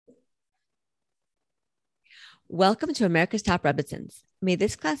Welcome to America's Top Rebbitzins. May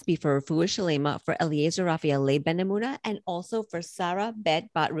this class be for Refuah Shalema, for Eliezer Raphael Leib Ben Amuna, and also for Sarah Bet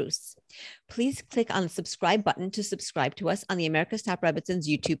Bat Rus. Please click on the subscribe button to subscribe to us on the America's Top Rebbitzins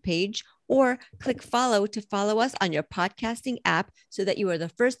YouTube page, or click follow to follow us on your podcasting app so that you are the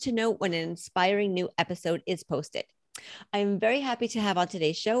first to know when an inspiring new episode is posted. I'm very happy to have on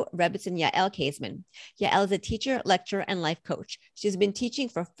today's show Rebbitzin Yael Kaisman. Yael is a teacher, lecturer, and life coach. She's been teaching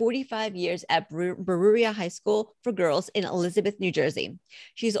for 45 years at Beruria High School for Girls in Elizabeth, New Jersey.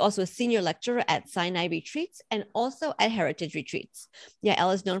 She's also a senior lecturer at Sinai Retreats and also at Heritage Retreats.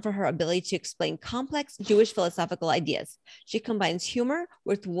 Yael is known for her ability to explain complex Jewish philosophical ideas. She combines humor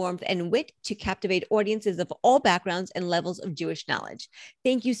with warmth and wit to captivate audiences of all backgrounds and levels of Jewish knowledge.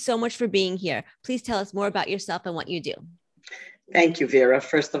 Thank you so much for being here. Please tell us more about yourself and what you do. Thank you, Vera.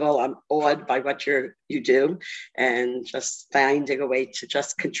 First of all, I'm awed by what you do, and just finding a way to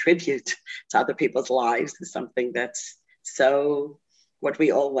just contribute to other people's lives is something that's so what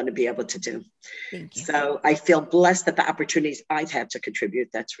we all want to be able to do. Thank you. So I feel blessed that the opportunities I've had to contribute,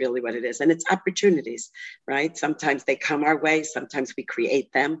 that's really what it is. And it's opportunities, right? Sometimes they come our way, sometimes we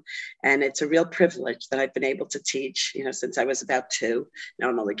create them. And it's a real privilege that I've been able to teach, since I was about 2. No,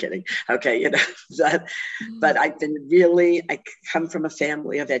 I'm only kidding. Okay, but I come from a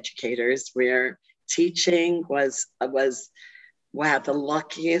family of educators where teaching was wow, the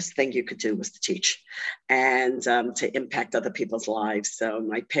luckiest thing you could do was to teach and to impact other people's lives. So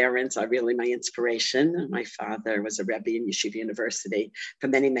my parents are really my inspiration. My father was a Rebbe in Yeshiva University for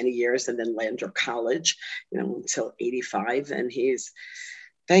many, many years, and then Landor College, until 85. And he's,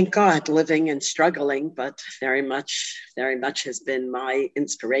 thank God, living and struggling, but very much has been my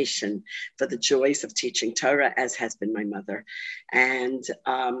inspiration for the joys of teaching Torah, as has been my mother. And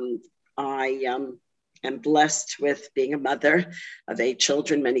I'm blessed with being a mother of 8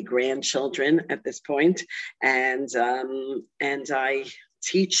 children, many grandchildren at this point. And I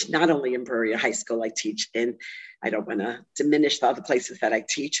teach not only in Beruria High School, I teach I don't want to diminish the other places that I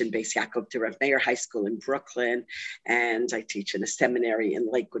teach, in Beis Yaakov de Rav Meir High School in Brooklyn, and I teach in a seminary in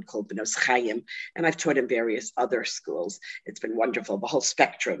Lakewood called Benos Chaim, and I've taught in various other schools. It's been wonderful, the whole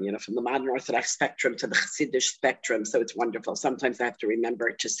spectrum, from the modern Orthodox spectrum to the Hasidic spectrum, so it's wonderful. Sometimes I have to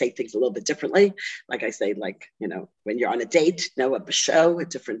remember to say things a little bit differently, like I say, when you're on a date, a show, a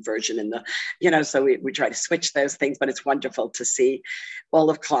different version in the, so we try to switch those things, but it's wonderful to see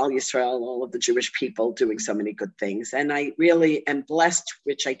all of Klal Yisrael, all of the Jewish people doing so many good things. And I really am blessed,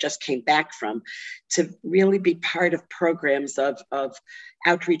 which I just came back from, to really be part of programs of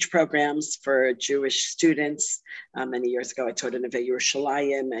outreach programs for Jewish students. Many years ago, I taught in Neve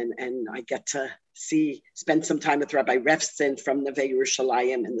Yerushalayim, and I get to spend some time with Rabbi Refson from Neve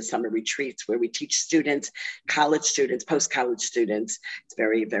Yerushalayim in the summer retreats, where we teach students, college students, post-college students. It's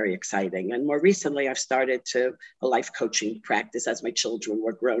very, very exciting. And more recently, I've started a life coaching practice as my children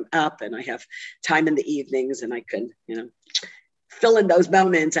were grown up, and I have time in the evenings, and I can, fill in those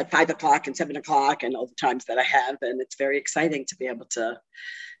moments at 5 o'clock and 7 o'clock and all the times that I have. And it's very exciting to be able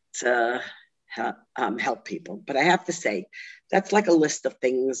to help people. But I have to say, that's like a list of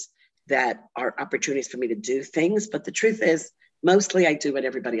things that are opportunities for me to do things. But the truth is, mostly I do what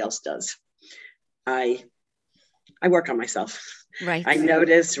everybody else does. I work on myself. Right. I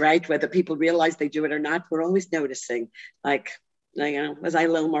notice, right, whether people realize they do it or not, we're always noticing, was I a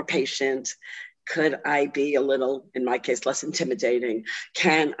little more patient? Could I be a little, in my case, less intimidating?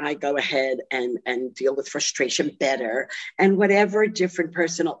 Can I go ahead and deal with frustration better? And whatever different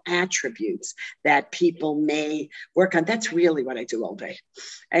personal attributes that people may work on, that's really what I do all day.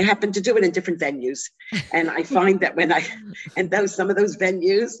 I happen to do it in different venues. And I find that some of those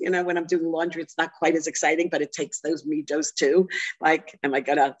venues, when I'm doing laundry, it's not quite as exciting, but it takes those middos too. Like, am I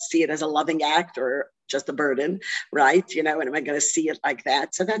going to see it as a loving act or just a burden, right? And am I going to see it like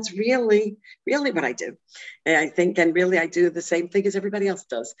that? So that's really, really what I do. And I think, and really I do the same thing as everybody else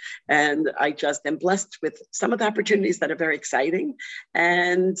does. And I just am blessed with some of the opportunities that are very exciting.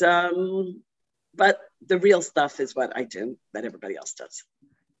 And, but the real stuff is what I do that everybody else does.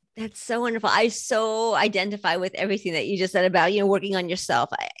 That's so wonderful. I so identify with everything that you just said about, working on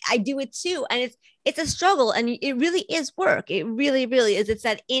yourself. I do it too. And it's a struggle, and it really is work. It really, really is. It's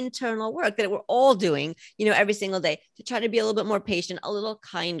that internal work that we're all doing, every single day, to try to be a little bit more patient, a little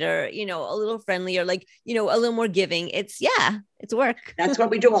kinder, a little friendlier, a little more giving. It's It's work. That's what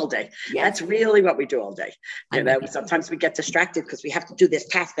we do all day. Yes. That's really what we do all day. You know, sometimes we get distracted because we have to do this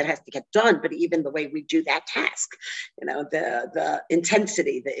task that has to get done. But even the way we do that task, you know, the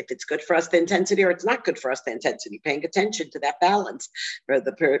intensity, if it's good for us, the intensity, or it's not good for us, the intensity, paying attention to that balance for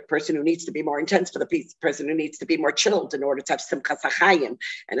the person who needs to be more intense, for the person who needs to be more chilled in order to have simchas hachayim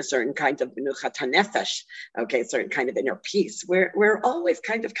and a certain kind of menuchat hanefesh, okay, a certain kind of inner peace. We're always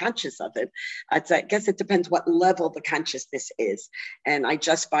kind of conscious of it. I guess it depends what level the consciousness is. And I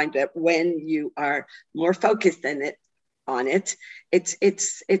just find that when you are more focused on it,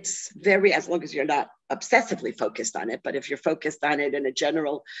 it's very, as long as you're not obsessively focused on it, but if you're focused on it in a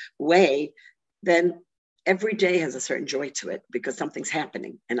general way, then every day has a certain joy to it because something's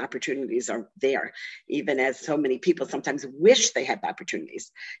happening and opportunities are there, even as so many people sometimes wish they had the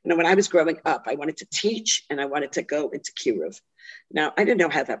opportunities. You know, when I was growing up, I wanted to teach and I wanted to go into kiruv. Now, I didn't know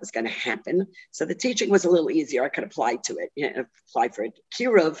how that was going to happen. So the teaching was a little easier. I could apply to it, you know, apply for it.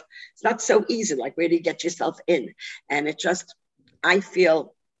 Kiruv, it's not so easy. Like, where do you get yourself in? And it just, I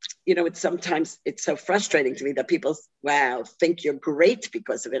feel, you know, it's so frustrating to me that people, think you're great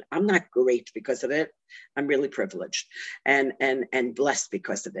because of it. I'm not great because of it. I'm really privileged and blessed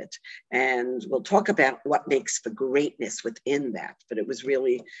because of it. And we'll talk about what makes for greatness within that. But it was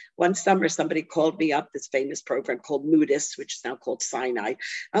really, one summer, somebody called me up, this famous program called Moodis, which is now called Sinai.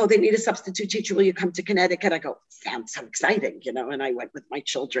 Oh, they need a substitute teacher. Will you come to Connecticut? I go, sounds so exciting, you know, and I went with my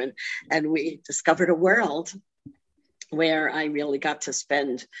children and we discovered a world where I really got to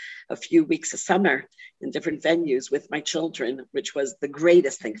spend a few weeks of summer in different venues with my children, which was the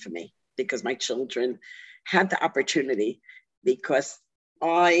greatest thing for me because my children had the opportunity, because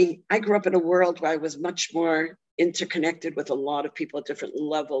I grew up in a world where I was much more interconnected with a lot of people at different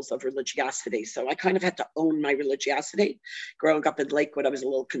levels of religiosity. So I kind of had to own my religiosity. Growing up in Lakewood, I was a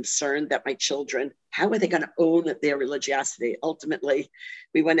little concerned that my children, how are they going to own their religiosity? Ultimately,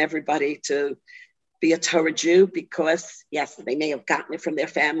 we want everybody to be a Torah Jew because, yes, they may have gotten it from their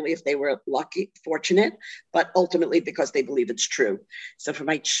family if they were lucky, fortunate, but ultimately because they believe it's true. So for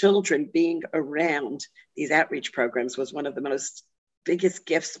my children, being around these outreach programs was one of the most biggest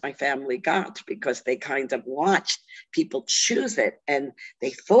gifts my family got, because they kind of watched people choose it and they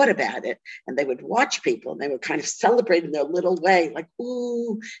thought about it and they would watch people and they would kind of celebrate in their little way, like,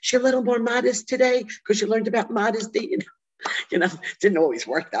 ooh, she's a little more modest today because she learned about modesty. You know, didn't always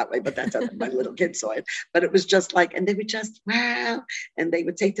work that way, but that's how my little kids saw it. But it was just like, and they would just, wow. And they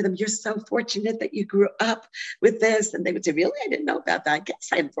would say to them, you're so fortunate that you grew up with this. And they would say, really? I didn't know about that. I guess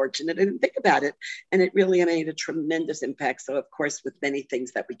I'm fortunate. I didn't think about it. And it really made a tremendous impact. So of course, with many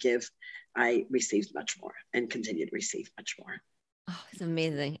things that we give, I received much more and continue to receive much more. Oh, it's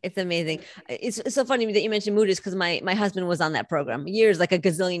amazing. It's amazing. It's so funny that you mentioned Moodis because my husband was on that program years, like a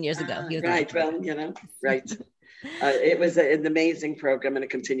gazillion years ago. Right. Well, you know, right. It was an amazing program, and it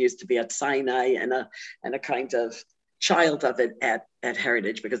continues to be at Sinai, and a kind of child of it at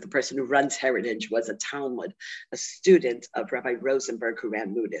Heritage, because the person who runs Heritage was a Talmud, a student of Rabbi Rosenberg, who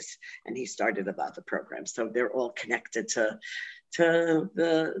ran Moodis, and he started about the program. So they're all connected to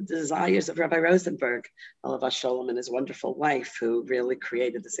the desires of Rabbi Rosenberg, Alav Shalom, and his wonderful wife, who really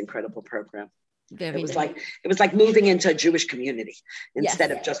created this incredible program. It was like moving into a Jewish community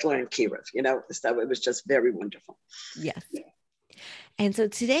instead of just learning kiruv, you know. So it was just very wonderful. Yes. And so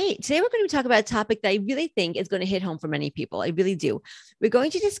today we're going to talk about a topic that I really think is going to hit home for many people. I really do. We're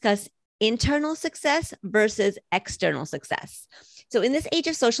going to discuss internal success versus external success. So in this age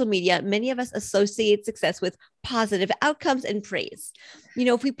of social media, many of us associate success with positive outcomes and praise. You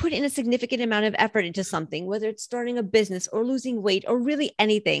know, if we put in a significant amount of effort into something, whether it's starting a business or losing weight or really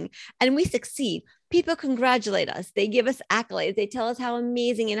anything, and we succeed, people congratulate us. They give us accolades. They tell us how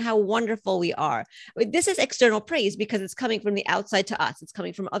amazing and how wonderful we are. This is external praise because it's coming from the outside to us. It's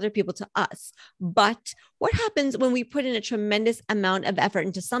coming from other people to us. But what happens when we put in a tremendous amount of effort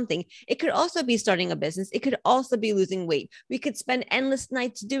into something? It could also be starting a business. It could also be losing weight. We could spend endless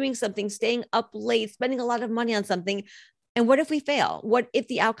nights doing something, staying up late, spending a lot of money on something. And what if we fail? What if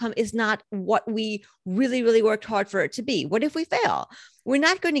the outcome is not what we really, really worked hard for it to be? What if we fail? We're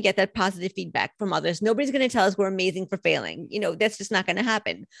not going to get that positive feedback from others. Nobody's going to tell us we're amazing for failing. You know, that's just not going to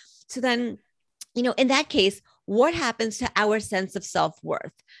happen. So then, you know, in that case, what happens to our sense of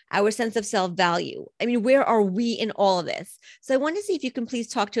self-worth, our sense of self-value? I mean, where are we in all of this? So I want to see if you can please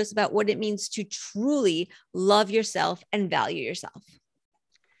talk to us about what it means to truly love yourself and value yourself.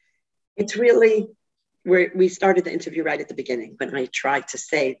 It's really, we started the interview right at the beginning when I tried to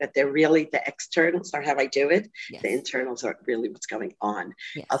say that they're really, the externals are how I do it. Yes. The internals are really what's going on,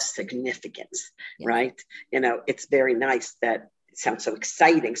 yes, of significance, yes, right? You know, it's very nice that It sounds so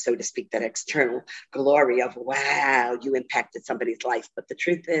exciting, so to speak, that external glory of, wow, you impacted somebody's life. But the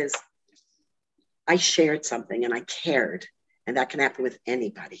truth is, I shared something and I cared. And that can happen with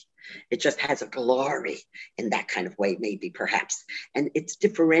anybody. It just has a glory in that kind of way, maybe, perhaps. And it's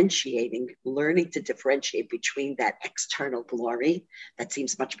differentiating, learning to differentiate between that external glory that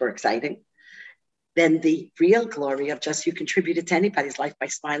seems much more exciting than the real glory of just you contributed to anybody's life by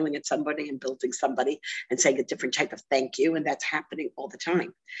smiling at somebody and building somebody and saying a different type of thank you. And that's happening all the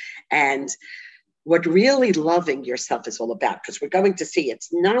time. And what really loving yourself is all about, because we're going to see it's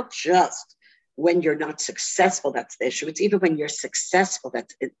not just when you're not successful, that's the issue. It's even when you're successful,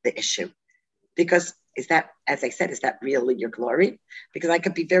 that's the issue. Because is that, as I said, is that really your glory? Because I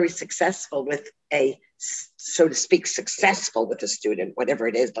could be very successful with a, so to speak, successful with a student, whatever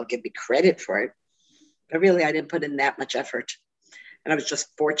it is, they'll give me credit for it. But really, I didn't put in that much effort. And I was just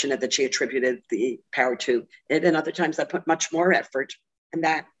fortunate that she attributed the power to it. And other times I put much more effort and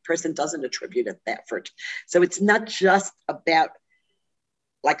that person doesn't attribute it the effort. So it's not just about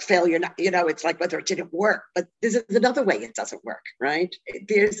like failure, it's like whether it didn't work, but this is another way it doesn't work, right?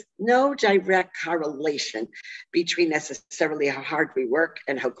 There's no direct correlation between necessarily how hard we work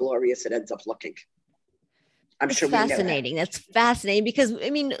and how glorious it ends up looking. It's sure fascinating. That's fascinating because, I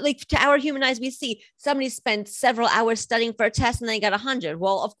mean, like to our human eyes, we see somebody spent several hours studying for a test and they got 100.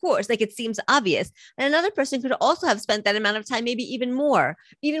 Well, of course, like it seems obvious. And another person could also have spent that amount of time, maybe even more,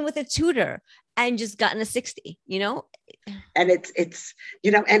 even with a tutor, and just gotten a 60, And it's,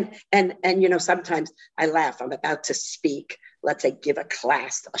 and sometimes I laugh. I'm about to speak, let's say, give a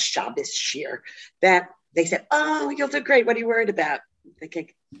class, a Shabbos shiur, that they said, oh, you'll do great. What are you worried about? I'm thinking,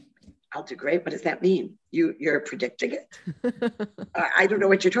 I'll do great. What does that mean? You're predicting it? I don't know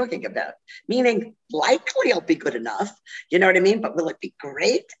what you're talking about. Meaning, likely I'll be good enough. You know what I mean? But will it be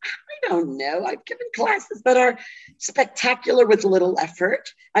great? I don't know. I've given classes that are spectacular with little effort.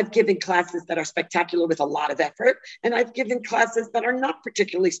 I've given classes that are spectacular with a lot of effort. And I've given classes that are not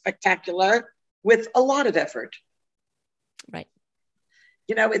particularly spectacular with a lot of effort. Right.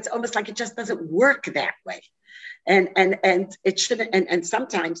 It's almost like it just doesn't work that way. And it shouldn't, and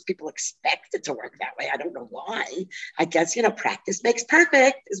sometimes people expect it to work that way. I don't know why. I guess, practice makes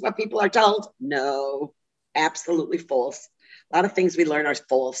perfect is what people are told. No, absolutely false. A lot of things we learn are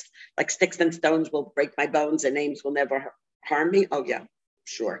false. Like sticks and stones will break my bones and names will never harm me. Oh yeah,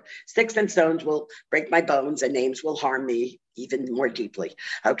 sure. Sticks and stones will break my bones and names will harm me even more deeply.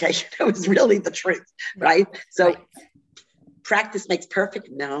 Okay. That was really the truth, right? So right. Practice makes perfect.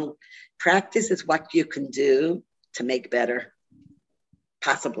 No, practice is what you can do to make better,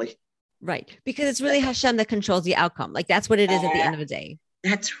 possibly. Right. Because it's really Hashem that controls the outcome. Like that's what it is at the end of the day.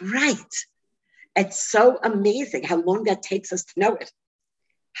 That's right. It's so amazing how long that takes us to know it.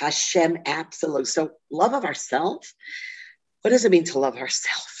 Hashem, absolute. So love of ourselves. What does it mean to love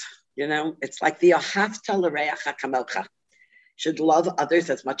ourselves? It's like the ahavta l'reacha kamocha. Should love others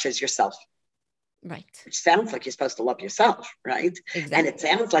as much as yourself. Right. Which sounds like you're supposed to love yourself, right? Exactly. And it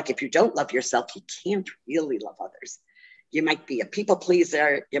sounds like if you don't love yourself, you can't really love others. You might be a people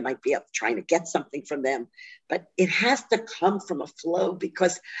pleaser. You might be trying to get something from them, but it has to come from a flow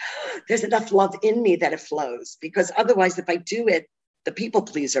because there's enough love in me that it flows. Because otherwise, if I do it the people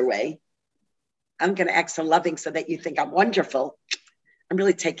pleaser way, I'm going to act so loving so that you think I'm wonderful. I'm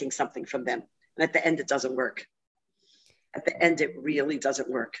really taking something from them. And at the end, it doesn't work. At the end, it really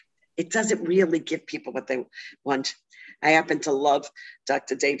doesn't work. It doesn't really give people what they want. I happen to love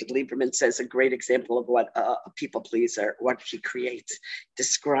Dr. David Lieberman says a great example of what a people pleaser, what he creates,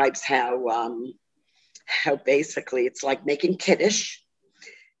 describes how basically it's like making kiddush.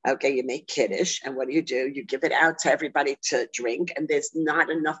 Okay, you make kiddush, and what do? You give it out to everybody to drink, and there's not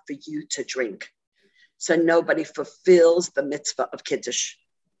enough for you to drink. So nobody fulfills the mitzvah of kiddush.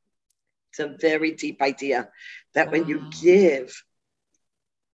 It's a very deep idea that when you give,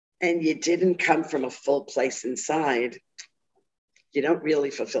 and you didn't come from a full place inside, you don't really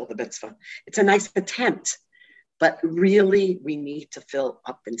fulfill the mitzvah. It's a nice attempt, but really we need to fill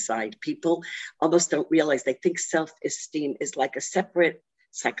up inside. People almost don't realize, they think self-esteem is like a separate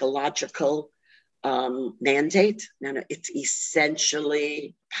psychological mandate. No, it's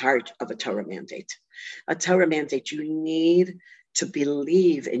essentially part of a Torah mandate. A Torah mandate, you need to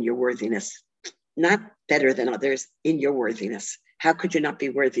believe in your worthiness, not better than others, in your worthiness. How could you not be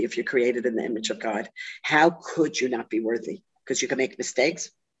worthy if you're created in the image of God? How could you not be worthy? Because you can make mistakes.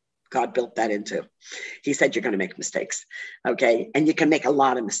 God built that into. He said you're going to make mistakes, okay? And you can make a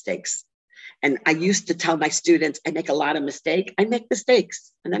lot of mistakes. And I used to tell my students, I make a lot of mistakes. I make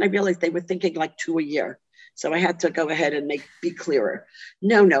mistakes. And then I realized they were thinking like 2 a year. So I had to go ahead and be clearer.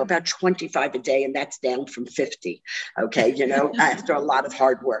 No, about 25 a day. And that's down from 50. Okay. After a lot of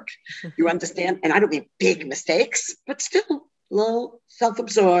hard work, you understand? And I don't mean big mistakes, but still a little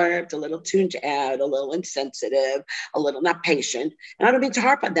self-absorbed, a little tuned out, a little insensitive, a little not patient. And I don't mean to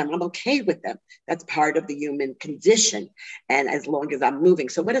harp on them. I'm okay with them. That's part of the human condition. And as long as I'm moving.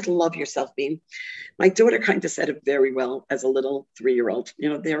 So what does love yourself mean? My daughter kind of said it very well as a little 3-year-old.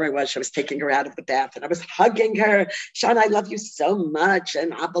 There I was taking her out of the bath and I was hugging her. Sean, I love you so much.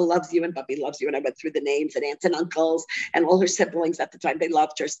 And Abba loves you and Bubby loves you. And I went through the names and aunts and uncles and all her siblings at the time. They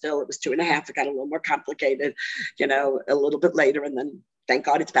loved her still. It was 2.5. It got a little more complicated, a little bit later. And then thank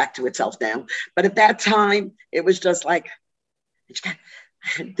God it's back to itself now. But at that time, it was just like,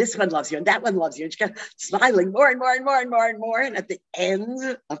 this one loves you and that one loves you. And she kept smiling more and more and more and more and more. And at the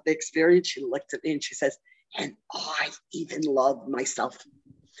end of the experience, she looked at me and she says, and I even love myself.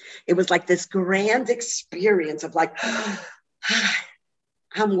 It was like this grand experience of like,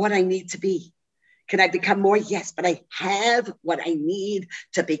 I'm what I need to be. Can I become more? Yes, but I have what I need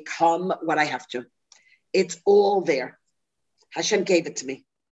to become what I have to. It's all there. Hashem gave it to me.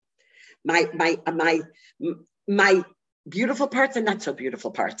 My beautiful parts and not so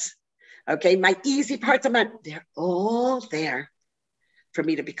beautiful parts. Okay, my easy parts, they're all there for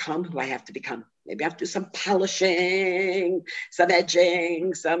me to become who I have to become. Maybe I have to do some polishing, some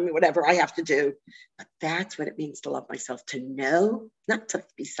edging, some whatever I have to do. But that's what it means to love myself, to know, not to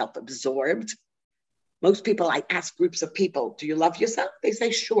be self-absorbed. Most people, I ask groups of people, do you love yourself? They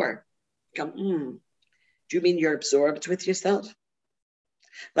say, sure. I go, do you mean you're absorbed with yourself?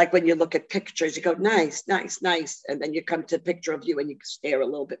 Like when you look at pictures, you go, nice, nice, nice. And then you come to a picture of you and you stare a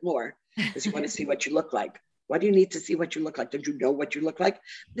little bit more because you want to see what you look like. Why do you need to see what you look like? Don't you know what you look like?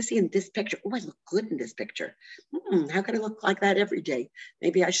 Let's see in this picture. Oh, I look good in this picture. How can I look like that every day?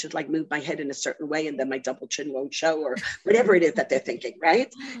 Maybe I should move my head in a certain way and then my double chin won't show or whatever it is that they're thinking,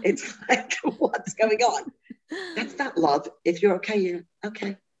 right? It's like, what's going on? That's not love. If you're okay, you're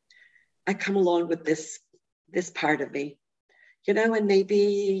okay. I come along with this part of me. And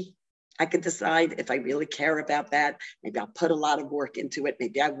maybe I can decide if I really care about that. Maybe I'll put a lot of work into it.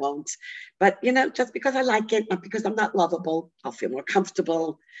 Maybe I won't. But, just because I like it, not because I'm not lovable, I'll feel more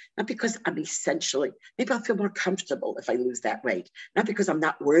comfortable. Not because I'm essentially, maybe I'll feel more comfortable if I lose that weight. Not because I'm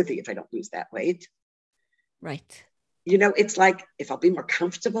not worthy if I don't lose that weight. Right. It's like if I'll be more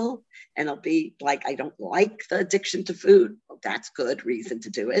comfortable and I'll be like, I don't like the addiction to food. Well, that's good reason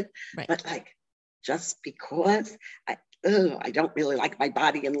to do it. Right. But just because I don't really like my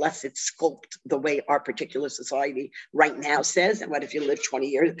body unless it's sculpted the way our particular society right now says. And what if you live 20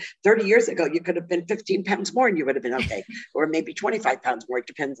 years, 30 years ago, you could have been 15 pounds more and you would have been okay. Or maybe 25 pounds more. It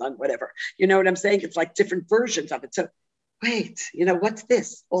depends on whatever. You know what I'm saying? It's like different versions of it. So wait, what's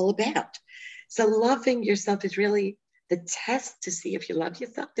this all about? So loving yourself is really the test to see if you love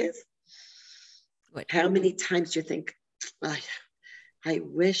yourself is how many times you think, I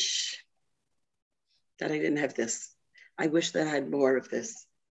wish that I didn't have this. I wish that I had more of this.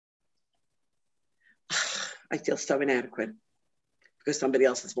 I feel so inadequate because somebody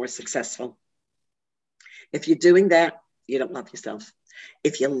else is more successful. If you're doing that, you don't love yourself.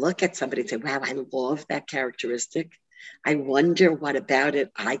 If you look at somebody and say, wow, I love that characteristic. I wonder what about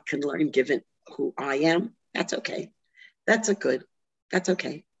it I can learn given who I am. That's okay. That's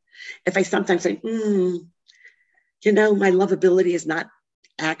okay. If I sometimes say, my lovability is not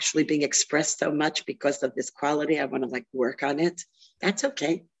actually being expressed so much because of this quality, I want to work on it. That's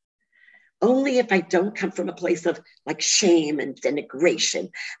okay. Only if I don't come from a place of shame and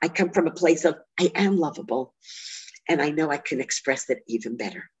denigration. I come from a place of I am lovable and I know I can express it even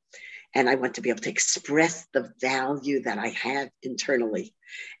better. And I want to be able to express the value that I have internally.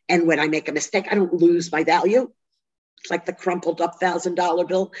 And when I make a mistake, I don't lose my value. It's like the crumpled up $1,000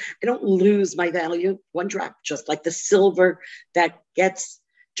 bill. I don't lose my value, one drop, just like the silver that gets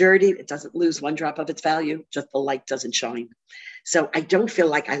dirty. It doesn't lose one drop of its value, just the light doesn't shine. So I don't feel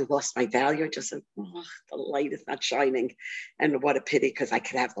like I lost my value. I just said, the light is not shining. And what a pity, because I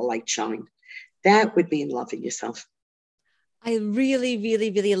could have the light shine. That would mean loving yourself. I really,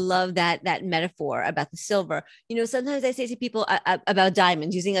 really, really love that metaphor about the silver. Sometimes I say to people about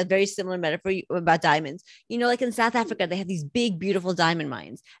diamonds, using a very similar metaphor about diamonds. Like in South Africa, they have these big, beautiful diamond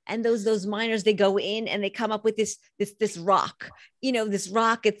mines, and those miners, they go in and they come up with this rock. This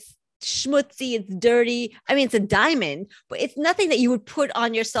rock, it's schmutzy, it's dirty. I mean, it's a diamond, but it's nothing that you would put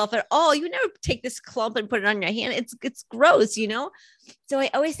on yourself at all. You never take this clump and put it on your hand. It's gross, So I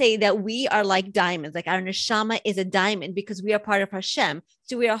always say that we are like diamonds. Like our neshama is a diamond because we are part of Hashem.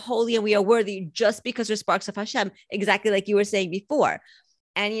 So we are holy and we are worthy just because we're sparks of Hashem, exactly like you were saying before.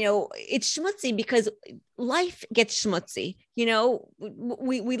 And, it's schmutzy because life gets schmutzy.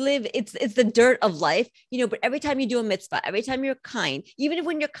 We live, it's the dirt of life, but every time you do a mitzvah, every time you're kind, even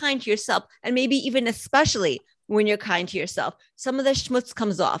when you're kind to yourself, and maybe even especially when you're kind to yourself, some of the schmutz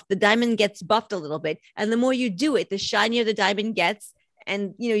comes off, the diamond gets buffed a little bit. And the more you do it, the shinier the diamond gets.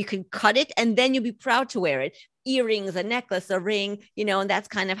 And, you can cut it and then you'll be proud to wear it. Earrings, a necklace, a ring, and that's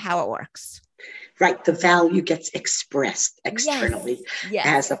kind of how it works. Right. The value gets expressed externally, yes.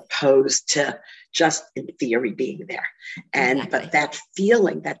 as opposed to just in theory being there. And Exactly. But that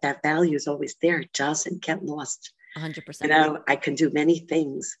feeling that value is always there doesn't get lost. 100%. I can do many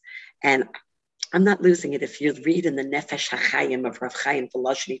things and I'm not losing it. If you read in the Nefesh HaChaim of Rav Chaim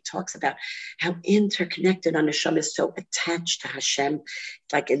Volozhin, he talks about how interconnected our neshama is, so attached to Hashem,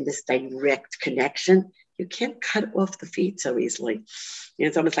 like in this direct connection. You can't cut off the feed so easily.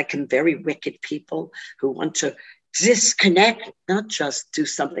 It's almost like very wicked people who want to disconnect, not just do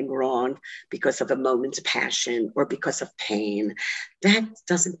something wrong because of a moment's passion or because of pain. That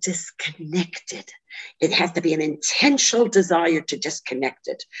doesn't disconnect it. It has to be an intentional desire to disconnect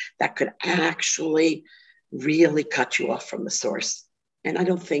it that could actually really cut you off from the source. And I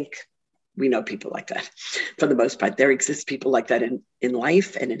don't think we know people like that. For the most part, there exist people like that in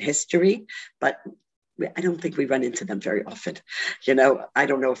life and in history, but I don't think we run into them very often. I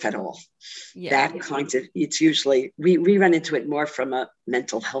don't know if at all. That kind of, it's usually, we run into it more from a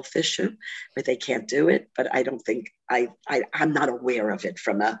mental health issue where they can't do it. But I don't think, I'm not aware of it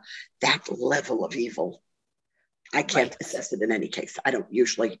from that level of evil. I can't assess it in any case. I don't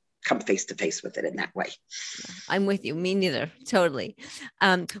usually come face to face with it in that way. I'm with you. Me neither. Totally.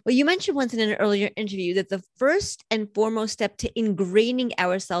 Well, you mentioned once in an earlier interview that the first and foremost step to ingraining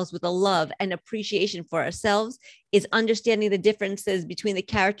ourselves with a love and appreciation for ourselves is understanding the differences between the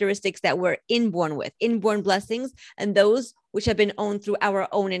characteristics that we're inborn with, inborn blessings, and those which have been owned through our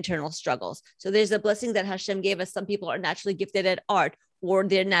own internal struggles. So there's a blessing that Hashem gave us. Some people are naturally gifted at art, or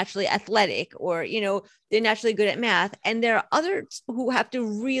they're naturally athletic, or, they're naturally good at math. And there are others who have to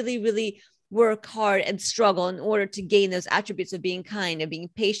really, really work hard and struggle in order to gain those attributes of being kind, of being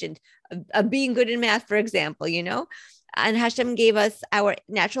patient, of being good in math, for example, And Hashem gave us our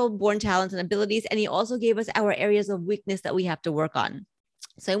natural born talents and abilities. And he also gave us our areas of weakness that we have to work on.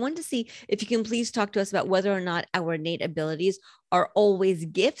 So I wanted to see if you can please talk to us about whether or not our innate abilities are always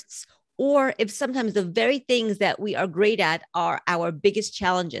gifts, or if sometimes the very things that we are great at are our biggest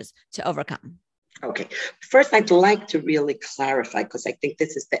challenges to overcome. Okay. First, I'd like to really clarify, because I think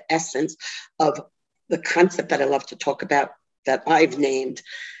this is the essence of the concept that I love to talk about, that I've named.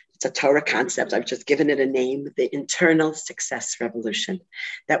 It's a Torah concept. I've just given it a name, the internal success revolution,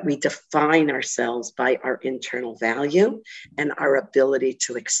 that we define ourselves by our internal value and our ability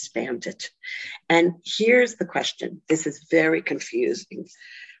to expand it. And here's the question. This is very confusing.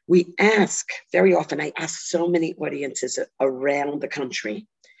 We ask, very often, I ask so many audiences around the country,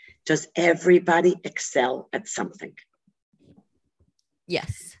 does everybody excel at something?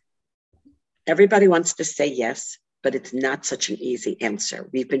 Yes. Everybody wants to say yes, but it's not such an easy answer.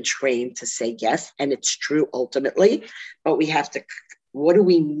 We've been trained to say yes, and it's true ultimately, but we have to, what do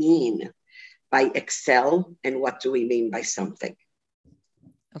we mean by excel, and what do we mean by something?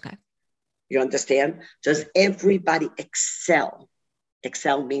 Okay. You understand? Does everybody excel?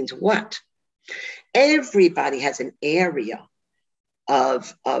 Excel means what? Everybody has an area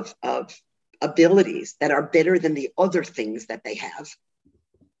of abilities that are better than the other things that they have.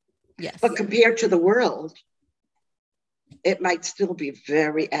 Yes. But compared to the world, it might still be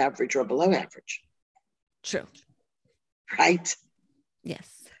very average or below average. True. Right? Yes.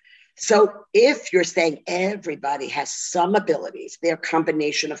 So if you're saying everybody has some abilities, they're a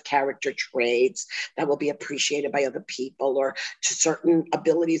combination of character traits that will be appreciated by other people, or to certain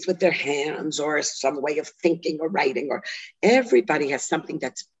abilities with their hands, or some way of thinking or writing, or everybody has something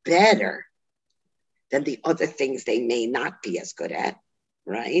that's better than the other things they may not be as good at.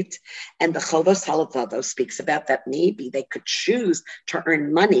 Right? And the Chovos HaLevavos speaks about that maybe they could choose to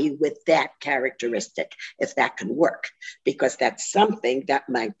earn money with that characteristic, if that can work, because that's something that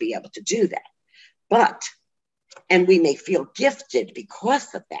might be able to do that. And we may feel gifted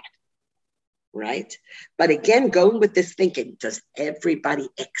because of that, right? But again, going with this thinking, does everybody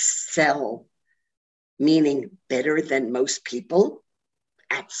excel, meaning better than most people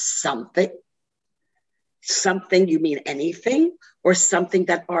at something? Something, you mean anything, or something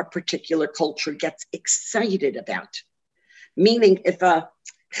that our particular culture gets excited about? Meaning, if a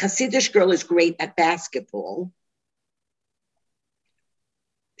Hasidic girl is great at basketball,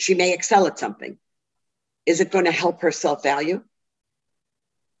 she may excel at something. Is it going to help her self-value?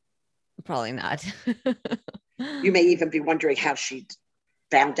 Probably not. You may even be wondering how she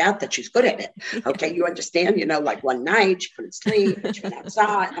found out that she's good at it. Okay, you understand? Like one night she couldn't sleep and she went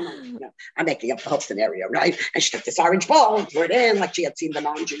outside. I'm making up the whole scenario, right? And she took this orange ball and threw it in like she had seen the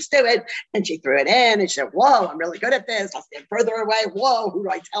mom Jews do it. And she threw it in and she said, whoa, I'm really good at this. I'll stand further away. Whoa, who do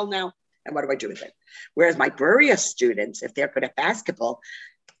I tell now? And what do I do with it? Whereas my Berea students, if they're good at basketball,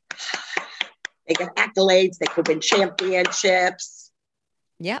 they get accolades, they could win championships.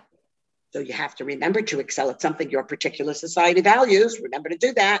 Yep. So you have to remember to excel at something your particular society values. Remember to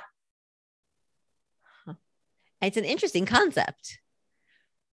do that. It's an interesting concept.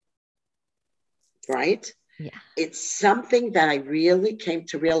 Right? Yeah. It's something that I really came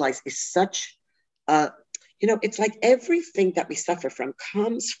to realize is such, it's like everything that we suffer from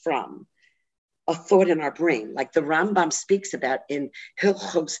comes from a thought in our brain. Like the Rambam speaks about in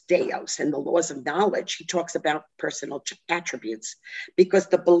Hilchos Deos and the laws of knowledge, he talks about personal attributes because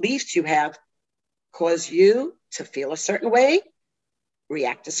the beliefs you have cause you to feel a certain way,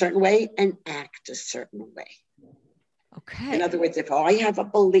 react a certain way, and act a certain way. Okay. In other words, if I have a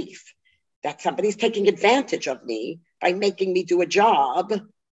belief that somebody's taking advantage of me by making me do a job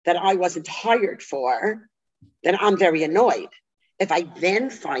that I wasn't hired for, then I'm very annoyed. If I then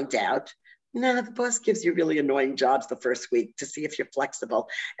find out, no, the boss gives you really annoying jobs the first week to see if you're flexible.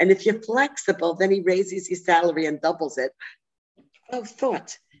 And if you're flexible, then he raises your salary and doubles it. Oh,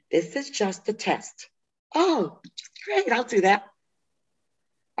 thought, this is just a test. Oh, great, I'll do that.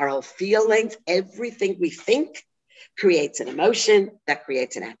 Our whole feelings, everything we think creates an emotion that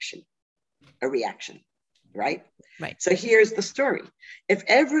creates an action, a reaction, right? Right. So here's the story. If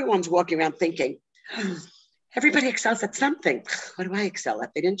everyone's walking around thinking, everybody excels at something. What do I excel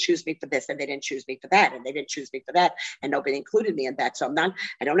at? They didn't choose me for this and they didn't choose me for that and they didn't choose me for that and nobody included me in that. So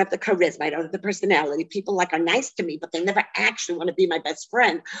I don't have the charisma. I don't have the personality. People are nice to me, but they never actually want to be my best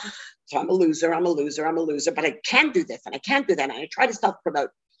friend. So I'm a loser, but I can do this and I can't do that. And I try to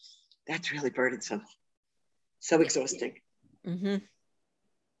self-promote. That's really burdensome. So exhausting. Mm-hmm.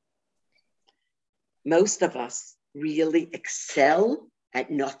 Most of us really excel at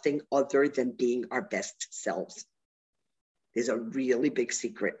nothing other than being our best selves. There's a really big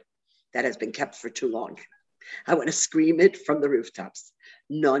secret that has been kept for too long. I want to scream it from the rooftops.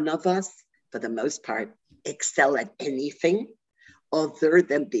 None of us, for the most part, excel at anything other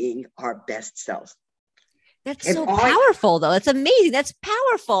than being our best selves. That's so powerful, though. It's amazing. That's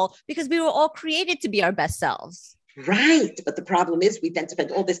powerful because we were all created to be our best selves. Right. But the problem is we then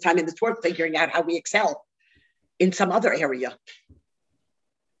spend all this time in this work figuring out how we excel in some other area.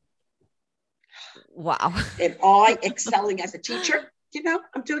 Wow. If I excelling as a teacher,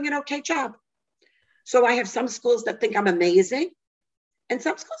 I'm doing an okay job. So I have some schools that think I'm amazing and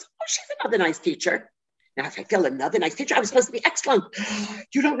some schools, oh, she's another nice teacher. Now, if I feel another nice teacher, I was supposed to be excellent.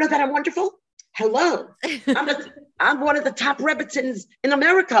 You don't know that I'm wonderful? Hello. I'm one of the top Rebbitzins in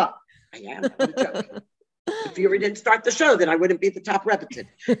America. I am. What a joke. If Fury didn't start the show, then I wouldn't be the top Rebbitzin.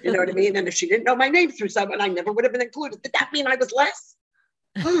 You know what I mean? And if she didn't know my name through someone, I never would have been included. Did that mean I was less?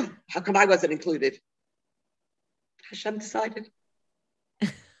 How come I wasn't included? Hashem decided.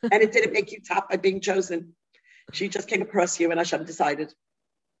 And it didn't make you top by being chosen. She just came across you and Hashem decided.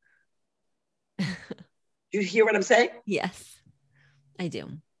 Do you hear what I'm saying? Yes, I do.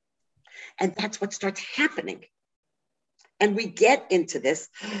 And that's what starts happening. And we get into this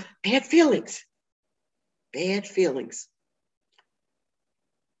bad feelings. Bad feelings.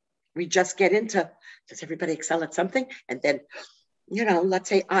 We just get into, does everybody excel at something? And then, let's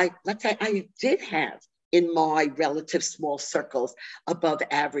say I did have in my relative small circles above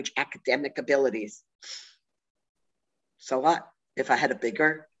average academic abilities. So what? If I had a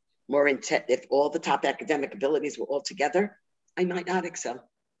bigger, more intense, if all the top academic abilities were all together, I might not excel.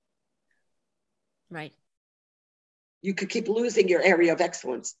 Right. You could keep losing your area of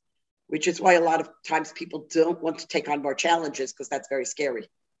excellence, which is why a lot of times people don't want to take on more challenges because that's very scary.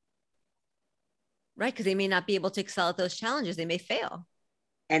 Right, because they may not be able to excel at those challenges. They may fail.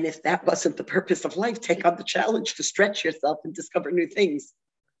 And if that wasn't the purpose of life, take on the challenge to stretch yourself and discover new things.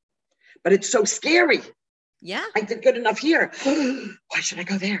 But it's so scary. Yeah. I did good enough here. Why should I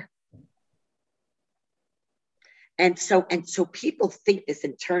go there? And so people think this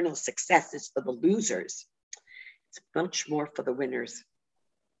internal success is for the losers. It's much more for the winners.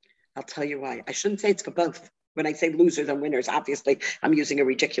 I'll tell you why. I shouldn't say it's for both. When I say losers and winners, obviously I'm using a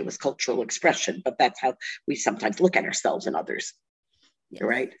ridiculous cultural expression, but that's how we sometimes look at ourselves and others, yes.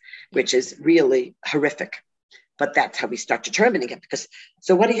 Right? Which is really horrific. But that's how we start determining it. Because,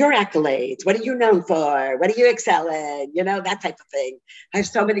 so what are your accolades? What are you known for? What are you excelling? That type of thing. I have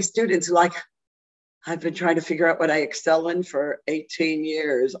so many students who I've been trying to figure out what I excel in for 18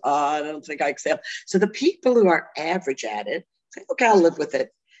 years. I don't think I excel. So the people who are average at it Say, okay, I'll live with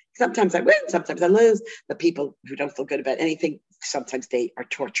it. Sometimes I win, sometimes I lose. The people who don't feel good about anything, sometimes they are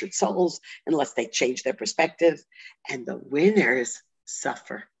tortured souls unless they change their perspective. And the winners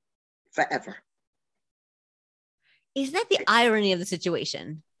suffer forever. Isn't that the irony of the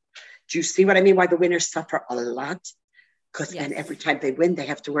situation? Do you see what I mean? Why the winners suffer a lot? Because Yes. then every time they win, they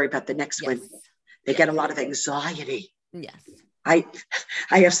have to worry about the next win. They get a lot of anxiety. Yes. I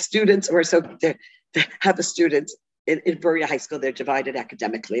have students, or so they have a student in Berea High School. They're divided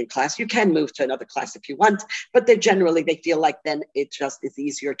academically in class. You can move to another class if you want, but they feel like then it just is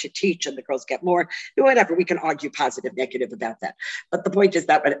easier to teach and the girls get more. Whatever, we can argue positive, negative about that. But the point is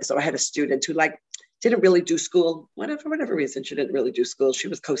that, so I had a student who didn't really do school, whatever reason, she didn't really do school. She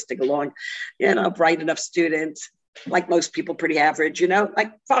was coasting along, bright enough student, like most people, pretty average,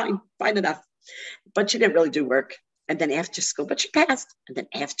 like fine enough. But she didn't really do work. And then after school, but she passed. And then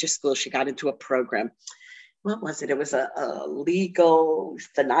after school, she got into a program. What was it? It was a legal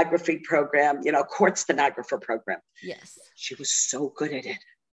stenography program, court stenographer program. Yes. She was so good at it.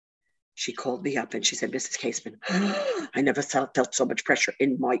 She called me up and she said, Mrs. Caseman, I never felt so much pressure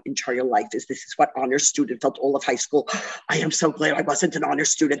in my entire life as this is what honor student felt all of high school. I am so glad I wasn't an honor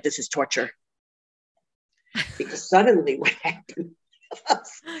student. This is torture. Because suddenly what happened,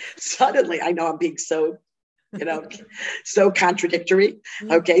 suddenly, I know I'm being so, so contradictory.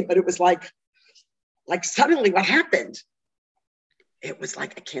 Okay. But it was like suddenly what happened, it was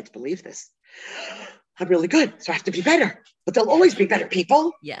like, I can't believe this. I'm really good. So I have to be better, but there'll always be better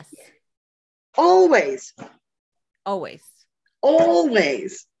people. Yes. Always. Always.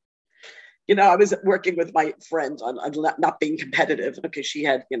 Always. I was working with my friend on not being competitive. Okay, she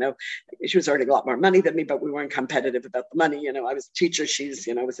had, she was earning a lot more money than me, but we weren't competitive about the money. I was a teacher. She's,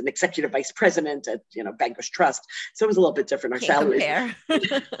 was an executive vice president at, Bankers Trust. So it was a little bit different. Our salaries.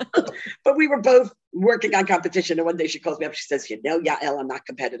 But we were both working on competition. And one day she calls me up. She says, Yael, I'm not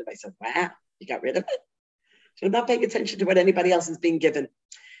competitive. I said, wow, you got rid of it? She's not paying attention to what anybody else is being given.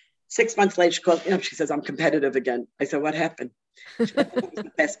 6 months later, she calls me up. She says, I'm competitive again. I said, what happened? She said, I was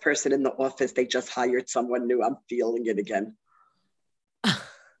the best person in the office. They just hired someone new. I'm feeling it again.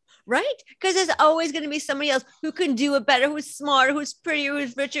 Right? Because there's always going to be somebody else who can do it better, who's smarter, who's prettier,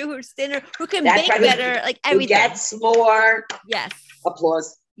 who's richer, who's thinner, who can bake better, like everything. Who gets more. Yes.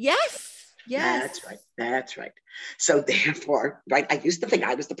 Applause. Yes. Yes. That's right. So therefore, right, I used to think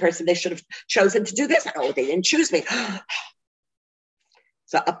I was the person they should have chosen to do this. Oh, they didn't choose me.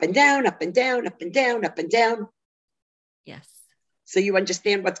 So up and down, up and down, up and down, up and down. Yes. So you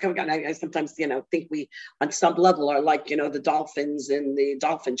understand what's going on. I sometimes, think we, on some level, are like, the dolphins in the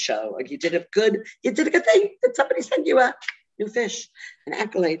dolphin show. Like you did a good thing. Did somebody send you a new fish, an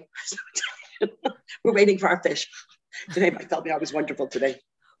accolade? We're waiting for our fish. Today, Mike told me I was wonderful today.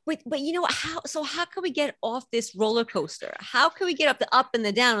 Wait, but how can we get off this roller coaster? How can we get up the up and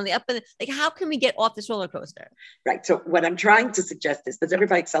the down and the up and how can we get off this roller coaster? Right. So what I'm trying to suggest is, does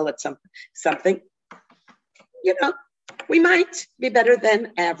everybody excel at something? We might be better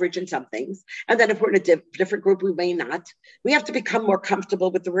than average in some things. And then if we're in a different group, we may not. We have to become more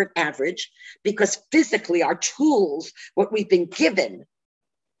comfortable with the word average, because physically our tools, what we've been given,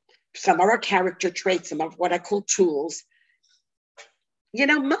 some of our character traits, some of what I call tools,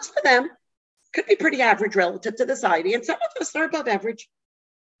 most of them could be pretty average relative to the society. And some of us are above average.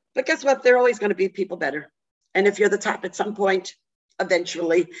 But guess what? There are always going to be people better. And if you're the top at some point,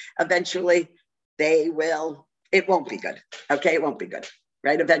 eventually, it won't be good. Okay, it won't be good,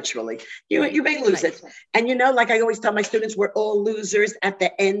 right? Eventually, you may lose it. And like I always tell my students, we're all losers at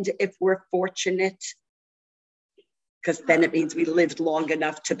the end if we're fortunate, because then it means we lived long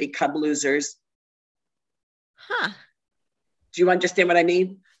enough to become losers. Huh? Do you understand what I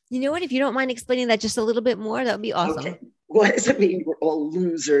mean? You know what? If you don't mind explaining that just a little bit more, that would be awesome. Okay. What does it mean we're all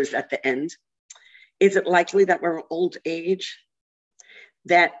losers at the end? Is it likely that we're old age,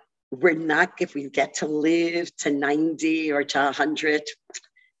 that we're not, if we get to live to 90 or to 100,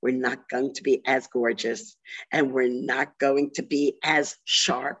 we're not going to be as gorgeous, and we're not going to be as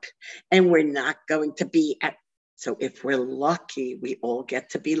sharp, and we're not going to be so if we're lucky, we all get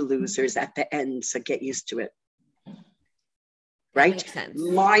to be losers at the end. So get used to it. Right?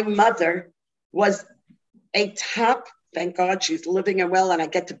 My mother was a top, thank God she's living and well, and I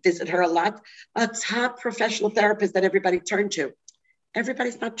get to visit her a lot, a top professional therapist that everybody turned to.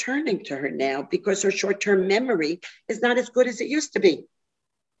 Everybody's not turning to her now because her short-term memory is not as good as it used to be.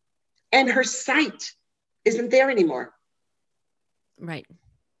 And her sight isn't there anymore. Right.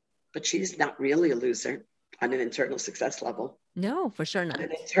 But she's not really a loser on an internal success level. No, for sure not. On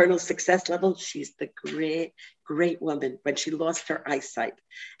an internal success level, she's the great woman. When she lost her eyesight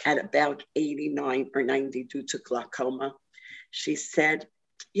at about 89 or 90 due to glaucoma, She said,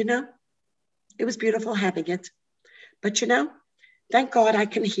 you know, it was beautiful having it. But, you know, thank God I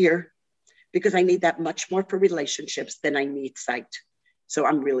can hear, because I need that much more for relationships than I need sight. So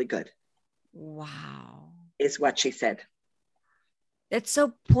I'm really good. Wow. Is what she said. That's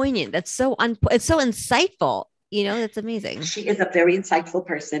so poignant. That's so it's so insightful. You know, that's amazing. She is a very insightful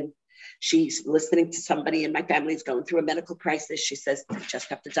person. She's listening to somebody in my family is going through a medical crisis. She says, "You just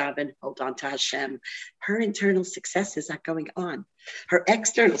have to daven, hold on to Hashem." Her internal successes are going on. Her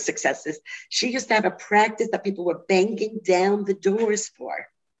external successes, she used to have a practice that people were banging down the doors for.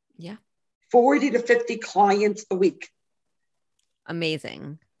 Yeah. 40 to 50 clients a week.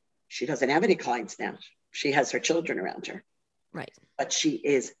 Amazing. She doesn't have any clients now. She has her children around her. Right. But she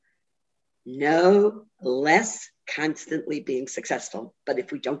is no less constantly being successful. But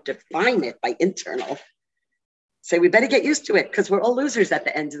if we don't define it by internal, say we better get used to it, because we're all losers at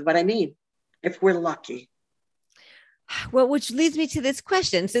the end, is what I mean, if we're lucky. Well, which leads me to this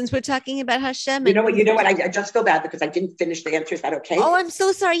question, since we're talking about Hashem. You know what? I just feel bad because I didn't finish the answer. Is that okay? Oh, I'm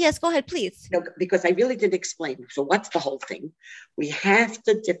so sorry. Yes, go ahead, please. No, because I really didn't explain. So what's the whole thing? We have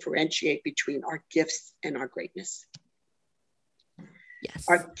to differentiate between our gifts and our greatness. Yes.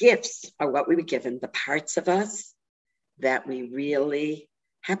 Our gifts are what we were given, the parts of us that we really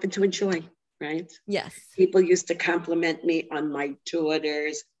happen to enjoy, right? Yes. People used to compliment me on my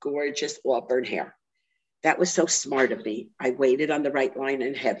daughter's gorgeous auburn hair. That was so smart of me. I waited on the right line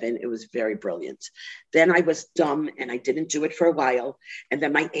in heaven. It was very brilliant. Then I was dumb and I didn't do it for a while. And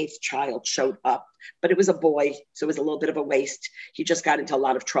then my 8th child showed up, but it was a boy. So it was a little bit of a waste. He just got into a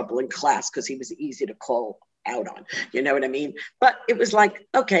lot of trouble in class because he was easy to call out on. You know what I mean? But it was like,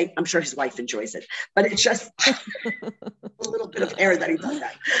 okay, I'm sure his wife enjoys it, but it's just a little bit of hair that he does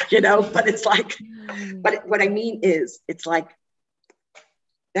that, you know, but it's like, but what I mean is, it's like,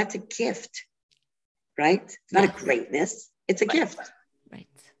 that's a gift. Right? It's not a greatness. It's a gift. Right.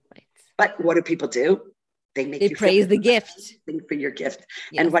 But what do people do? They praise the gift. Thing for your gift.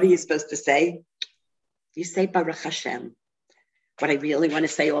 Yes. And what are you supposed to say? You say Baruch Hashem. What I really want to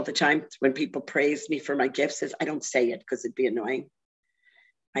say all the time when people praise me for my gifts is, I don't say it because it'd be annoying.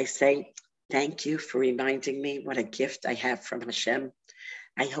 I say, thank you for reminding me what a gift I have from Hashem.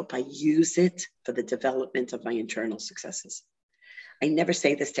 I hope I use it for the development of my internal successes. I never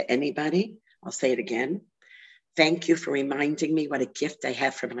say this to anybody. I'll say it again. Thank you for reminding me what a gift I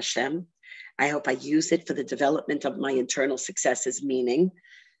have from Hashem. I hope I use it for the development of my internal successes, meaning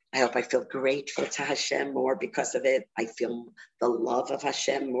I hope I feel grateful to Hashem more because of it. I feel the love of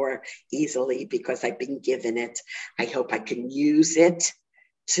Hashem more easily because I've been given it. I hope I can use it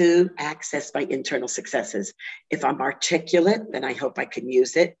to access my internal successes. If I'm articulate, then I hope I can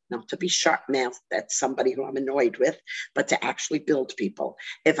use it, not to be sharp-mouthed, that's somebody who I'm annoyed with, but to actually build people.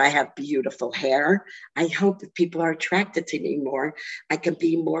 If I have beautiful hair, I hope that people are attracted to me more. I can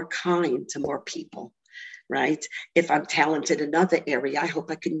be more kind to more people, right? If I'm talented in another area, I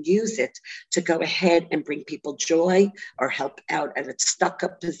hope I can use it to go ahead and bring people joy or help out at a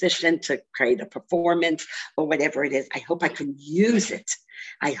stuck-up position to create a performance or whatever it is. I hope I can use it.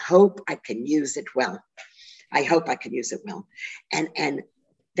 I hope I can use it well. I hope I can use it well. And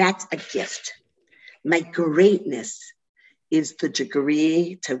that's a gift. My greatness is the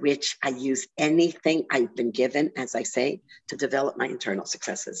degree to which I use anything I've been given, as I say, to develop my internal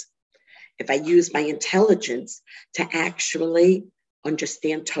successes. If I use my intelligence to actually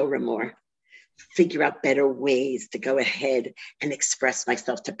understand Torah more, figure out better ways to go ahead and express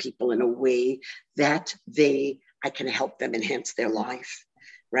myself to people in a way that I can help them enhance their life,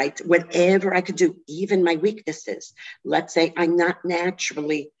 right? Whatever I could do, even my weaknesses. Let's say I'm not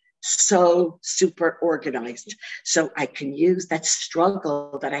naturally so super organized. So I can use that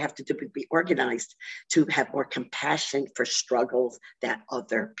struggle that I have to do to be organized to have more compassion for struggles that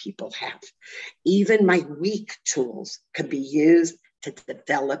other people have. Even my weak tools can be used to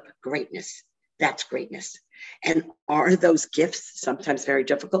develop greatness. That's greatness. And are those gifts sometimes very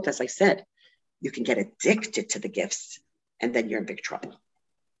difficult? As I said, you can get addicted to the gifts and then you're in big trouble.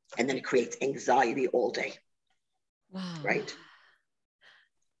 And then it creates anxiety all day. Wow. Right?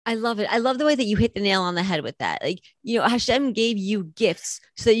 I love it. I love the way that you hit the nail on the head with that. Like, you know, Hashem gave you gifts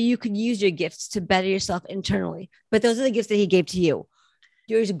so you could use your gifts to better yourself internally. But those are the gifts that he gave to you.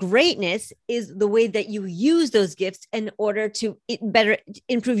 Your greatness is the way that you use those gifts in order to better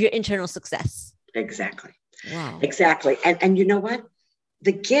improve your internal success. Exactly. Wow. Exactly. And you know what?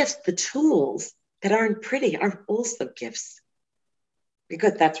 The gifts, the tools that aren't pretty are also gifts.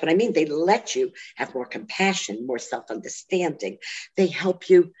 Because that's what I mean. They let you have more compassion, more self-understanding. They help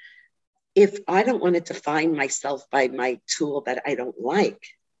you. If I don't want to define myself by my tool that I don't like,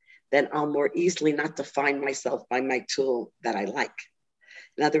 then I'll more easily not define myself by my tool that I like.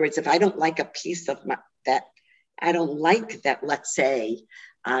 In other words, if I don't like a piece of I don't like that, let's say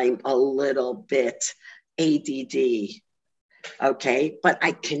I'm a little bit ADD, okay, but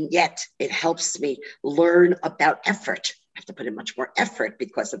it helps me learn about effort. I have to put in much more effort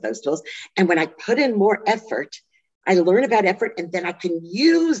because of those tools. And when I put in more effort, I learn about effort, and then I can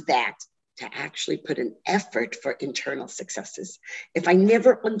use that to actually put in effort for internal successes. If I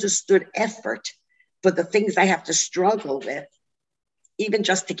never understood effort for the things I have to struggle with, even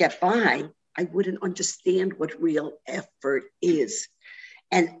just to get by, I wouldn't understand what real effort is.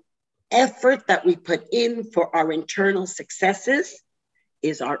 And effort that we put in for our internal successes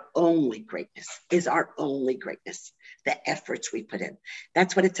is our only greatness, the efforts we put in.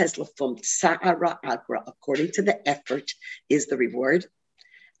 That's what it says, Lefum Sa'ara Agra, according to the effort is the reward.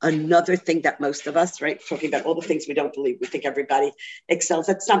 Another thing that most of us, right, talking about all the things we don't believe, we think everybody excels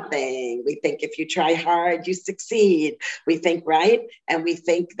at something. We think if you try hard, you succeed. We think, right? And we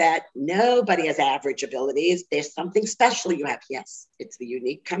think that nobody has average abilities. There's something special you have. Yes, it's the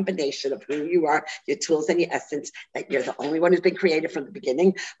unique combination of who you are, your tools and your essence, that you're the only one who's been created from the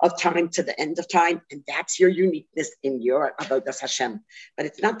beginning of time to the end of time. And that's your uniqueness in your Avodas Hashem. But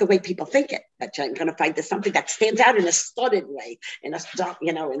it's not the way people think it. That I'm going to find there's something that stands out in a studded way, in a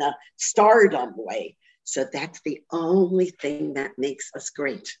stardom way. So that's the only thing that makes us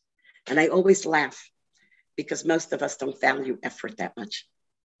great. And I always laugh because most of us don't value effort that much.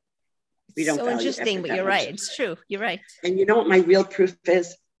 We don't. So interesting, but you're right. It's true. You're right. And you know what my real proof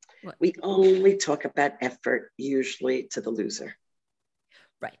is? What? We only talk about effort usually to the loser.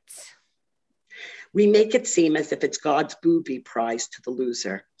 Right. We make it seem as if it's God's booby prize to the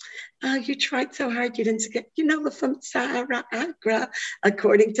loser. Oh, you tried so hard, you didn't get, from Sa'ara Agra,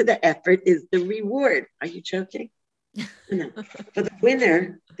 according to the effort is the reward. Are you joking? No. For the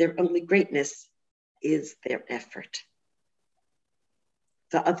winner, their only greatness is their effort.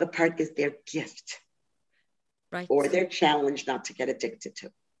 The other part is their gift. Right. Or their challenge not to get addicted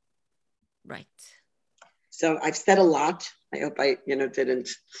to. Right. So I've said a lot. I hope I, didn't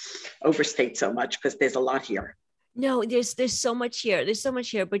overstate so much because there's a lot here. No, there's so much here. There's so much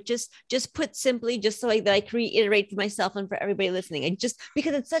here, but just put simply, just so that I can reiterate for myself and for everybody listening, and just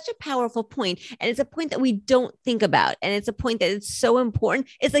because it's such a powerful point, and it's a point that we don't think about, and it's a point that is so important.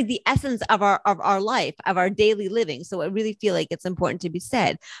 It's like the essence of our life, of our daily living. So I really feel like it's important to be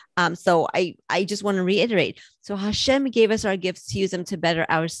said. So I just want to reiterate. So Hashem gave us our gifts to use them to better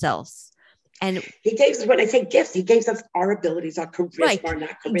ourselves. And he gave us, when I say gifts, he gave us our abilities, our charisma, right, our not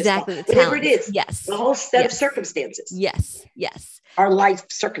charisma, exactly, whatever it is. Yes. The whole set of circumstances. Yes. Our life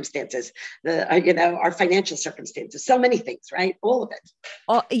circumstances, our financial circumstances, so many things, right? All of it.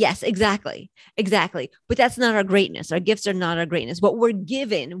 Oh, yes, exactly. But that's not our greatness. Our gifts are not our greatness. What we're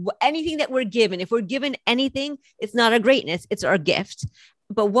given, anything that we're given, if we're given anything, it's not our greatness, it's our gift.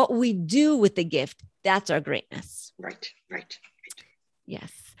 But what we do with the gift, that's our greatness. Right.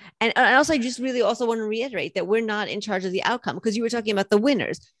 Yes. And also, I just really also want to reiterate that we're not in charge of the outcome, because you were talking about the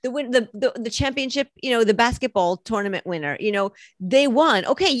winners, the championship, the basketball tournament winner, they won.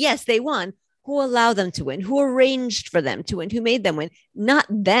 Okay. Yes, they won. Who allowed them to win? Who arranged for them to win? Who made them win? Not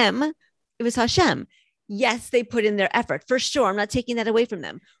them. It was Hashem. Yes, they put in their effort for sure. I'm not taking that away from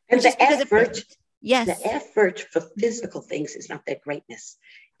them. And the effort, yes, the effort for physical things is not their greatness.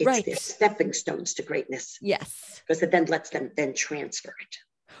 It's right. Their stepping stones to greatness. Yes. Because it then lets them then transfer it.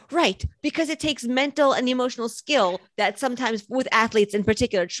 Right. Because it takes mental and emotional skill that sometimes with athletes in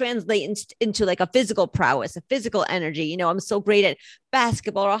particular translate into like a physical prowess, a physical energy. I'm so great at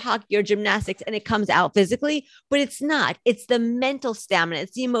basketball or hockey or gymnastics, and it comes out physically, but it's not. It's the mental stamina.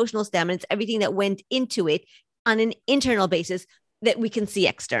 It's the emotional stamina. It's everything that went into it on an internal basis that we can see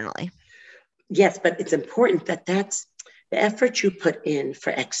externally. Yes, but it's important that that's the effort you put in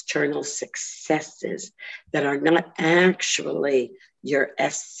for external successes that are not actually your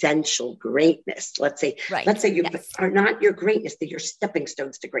essential greatness. Let's say you are not your greatness, they're your stepping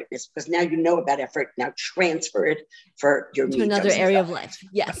stones to greatness, because now you know about effort, now transfer it for your to another area of life.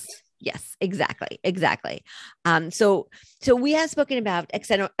 Yes. Right. Yes, exactly. So we have spoken about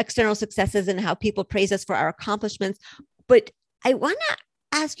external successes and how people praise us for our accomplishments, but I want to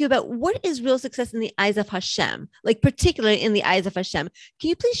ask you about what is real success in the eyes of Hashem, like particularly in the eyes of Hashem. Can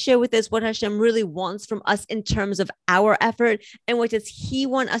you please share with us what Hashem really wants from us in terms of our effort, and what does he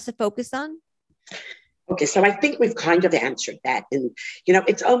want us to focus on? Okay, so I think we've kind of answered that. And,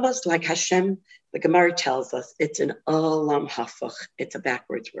 it's almost like Hashem, the Gemara tells us, it's an olam hafach, it's a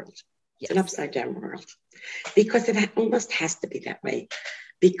backwards world. It's an upside down world. Because it almost has to be that way.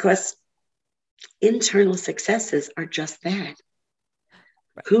 Because internal successes are just that.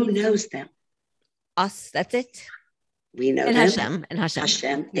 Right. Who knows them? Us. That's it. We know And them. Hashem. And Hashem.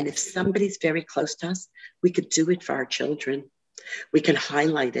 Hashem. Yes. And if somebody's very close to us, we could do it for our children. We can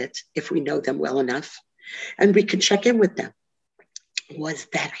highlight it if we know them well enough. And we can check in with them. Was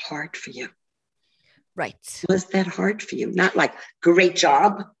that hard for you? Right. Was that hard for you? Not like, great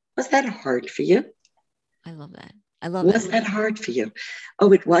job. Was that hard for you? I love that. I love Was that hard for you?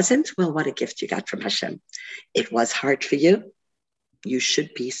 Oh, it wasn't? Well, what a gift you got from Hashem. It was hard for you. You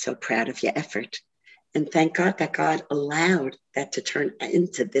should be so proud of your effort. And thank God that God allowed that to turn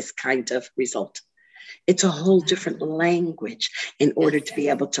into this kind of result. It's a whole different language in order to be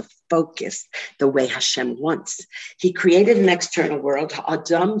able to focus the way Hashem wants. He created an external world.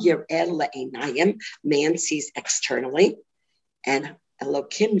 Adam yireh le'einayim. Man sees externally. And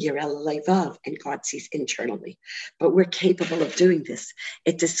Elokim yireh le'levav. And God sees internally. But we're capable of doing this.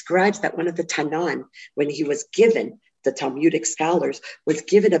 It describes that one of the Tanan, when he was given, the Talmudic scholars, was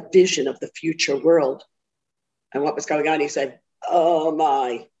given a vision of the future world. And what was going on? He said, oh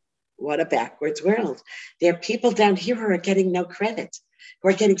my, what a backwards world. There are people down here who are getting no credit, who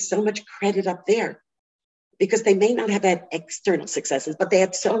are getting so much credit up there because they may not have had external successes, but they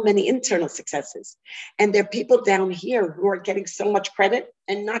had so many internal successes. And there are people down here who are getting so much credit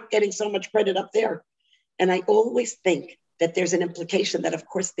and not getting so much credit up there. And I always think that there's an implication that, of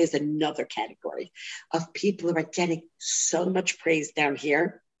course, there's another category of people who are getting so much praise down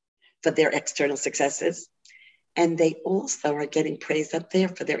here for their external successes. And they also are getting praise up there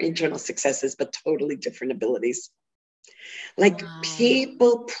for their internal successes, but totally different abilities. Like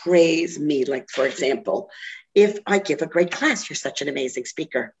people praise me. Like, for example, if I give a great class, you're such an amazing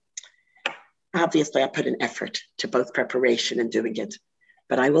speaker. Obviously, I put an effort to both preparation and doing it.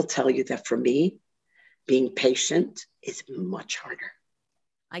 But I will tell you that for me, being patient is much harder.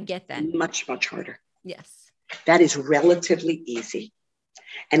 I get that. Much, much harder. Yes. That is relatively easy.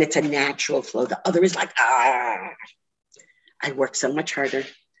 And it's a natural flow. The other is like, I work so much harder.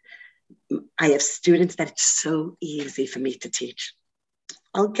 I have students that it's so easy for me to teach.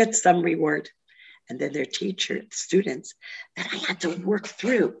 I'll get some reward. And then there are students that I had to work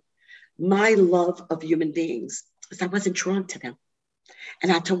through. My love of human beings is I wasn't drawn to them.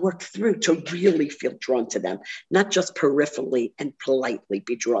 And I had to work through to really feel drawn to them, not just peripherally and politely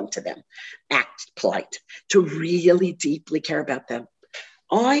be drawn to them, act polite, to really deeply care about them.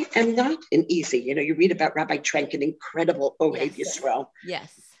 I am not an easy, you read about Rabbi Trenk, an incredible Ohev Yisrael. Yes.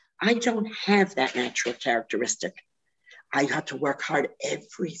 I don't have that natural characteristic. I had to work hard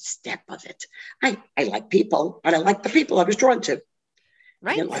every step of it. I like people, but I like the people I was drawn to.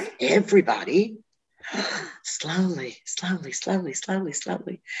 Right. I didn't like everybody. Slowly.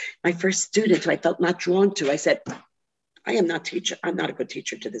 My first student who I felt not drawn to, I said, I'm not a good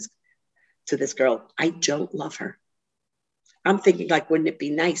teacher to this girl. I don't love her. I'm thinking, like, wouldn't it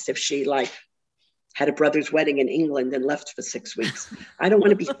be nice if she had a brother's wedding in England and left for 6 weeks? I don't want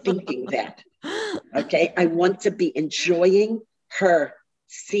to be thinking that. Okay. I want to be enjoying her,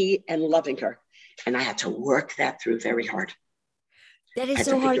 see and loving her. And I had to work that through very hard. That is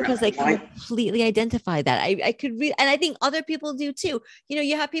so hard because I completely identify that. I could read, and I think other people do too.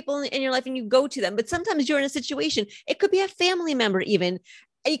 You have people in your life and you go to them, but sometimes you're in a situation, it could be a family member even.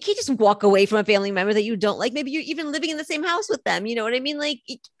 And you can't just walk away from a family member that you don't like. Maybe you're even living in the same house with them. You know what I mean? Like,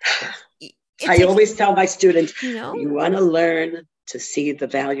 I always tell my students, you want to learn to see the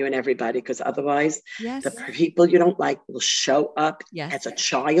value in everybody, because otherwise the people you don't like will show up as a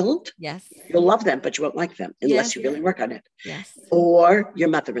child. Yes. You'll love them, but you won't like them unless you really work on it. Yes. Or your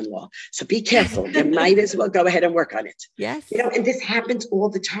mother-in-law. So be careful. You might as well go ahead and work on it. Yes. And this happens all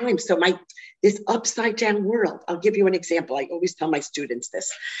the time. So this upside down world, I'll give you an example. I always tell my students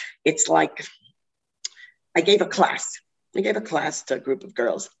this. It's like I gave a class to a group of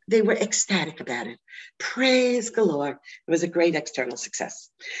girls. They were ecstatic about it. Praise galore. It was a great external success.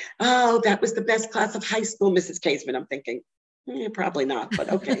 Oh, that was the best class of high school, Mrs. Caseman. I'm thinking, probably not, but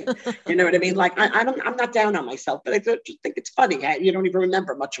okay. You know what I mean? Like, I'm not down on myself, but I just think it's funny. You don't even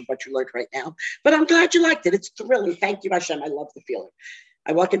remember much of what you learned right now. But I'm glad you liked it. It's thrilling. Thank you, Hashem. I love the feeling.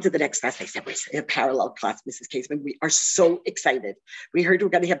 I walk into the next class. I said, we're a parallel class, Mrs. Caseman. We are so excited. We heard we're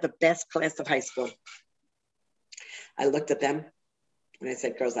going to have the best class of high school. I looked at them and I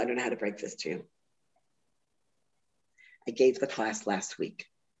said, girls, I don't know how to break this to you. I gave the class last week.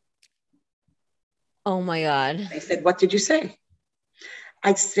 Oh my God. I said, what did you say?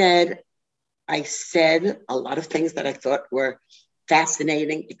 I said a lot of things that I thought were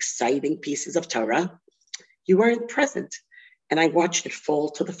fascinating, exciting pieces of Torah. You weren't present. And I watched it fall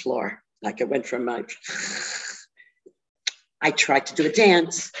to the floor. Like it went from I tried to do a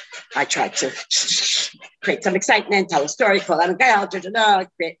dance. I tried to create some excitement, tell a story, call out a gal,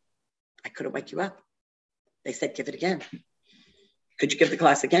 I couldn't wake you up. They said, give it again. Could you give the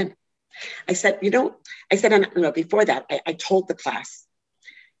class again? I said, and before that, I told the class,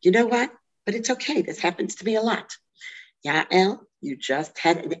 you know what? But it's okay. This happens to me a lot. Yael, you just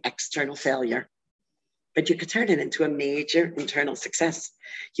had an external failure, but you could turn it into a major internal success.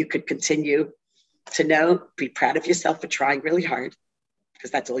 You could continue to be proud of yourself for trying really hard,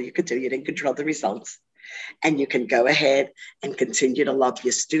 because that's all you could do. You didn't control the results. And you can go ahead and continue to love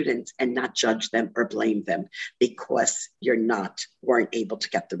your students and not judge them or blame them because weren't able to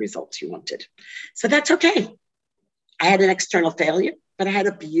get the results you wanted. So that's okay. I had an external failure, but I had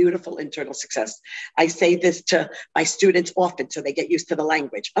a beautiful internal success. I say this to my students often so they get used to the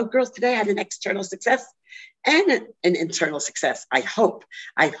language. Oh, girls, today I had an external success and an internal success. I hope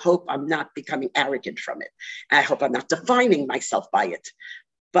I'm not becoming arrogant from it. I hope I'm not defining myself by it.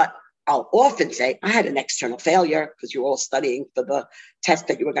 But I'll often say, I had an external failure because you were all studying for the test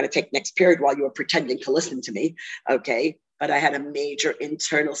that you were going to take next period while you were pretending to listen to me. Okay. But I had a major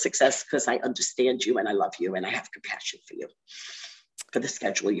internal success because I understand you and I love you and I have compassion for you, for the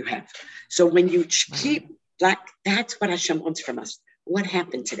schedule you have. So when you keep that's what Hashem wants from us. What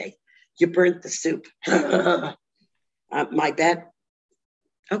happened today? You burnt the soup. My bad.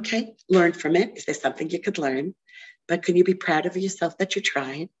 Okay. Learn from it. Is there something you could learn? But can you be proud of yourself that you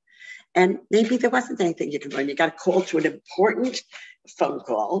tried? And maybe there wasn't anything you could learn. You got a call to an important phone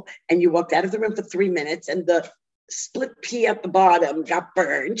call and you walked out of the room for 3 minutes and the split pea at the bottom got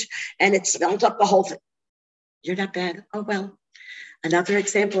burned and it smelled up the whole thing. You're not bad. Oh, well, another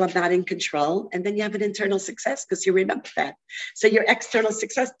example of not in control. And then you have an internal success because you remember that. So your external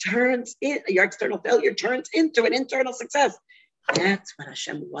your external failure turns into an internal success. That's what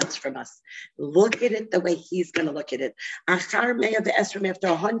Hashem wants from us. Look at it the way he's going to look at it. After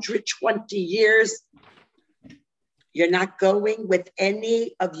 120 years, you're not going with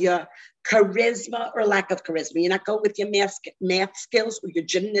any of your charisma or lack of charisma. You're not going with your math skills or your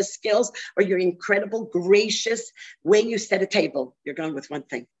gymnast skills or your incredible, gracious way you set a table. You're going with one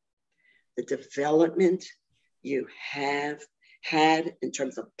thing: the development you have had in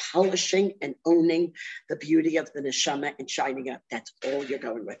terms of polishing and owning the beauty of the neshama and shining up. That's all you're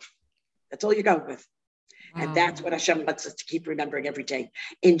going with. That's all you're going with. Wow. And that's what Hashem wants us to keep remembering every day.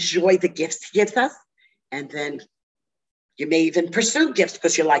 Enjoy the gifts he gives us. And then you may even pursue gifts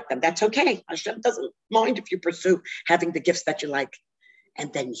because you like them. That's okay. Hashem doesn't mind if you pursue having the gifts that you like.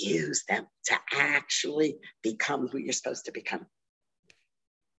 And then use them to actually become who you're supposed to become.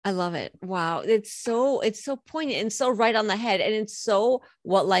 I love it. Wow. It's so poignant and so right on the head. And it's so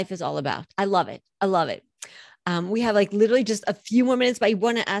what life is all about. I love it. I love it. We have literally just a few more minutes, but I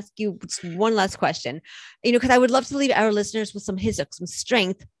want to ask you one last question, because I would love to leave our listeners with some hizuk, some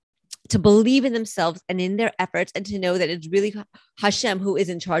strength to believe in themselves and in their efforts and to know that it's really Hashem who is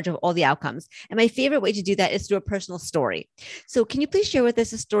in charge of all the outcomes. And my favorite way to do that is through a personal story. So can you please share with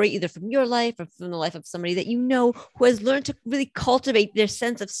us a story either from your life or from the life of somebody that you know who has learned to really cultivate their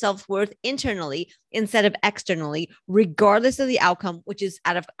sense of self-worth internally instead of externally, regardless of the outcome, which is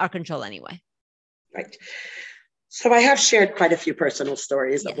out of our control anyway? Right. So I have shared quite a few personal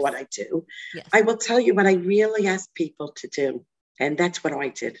stories of what I do. Yes. I will tell you what I really ask people to do. And that's what I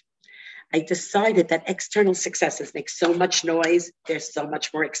did. I decided that external successes make so much noise. They're so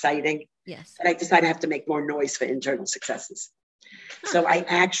much more exciting. Yes. That I decided I have to make more noise for internal successes. So I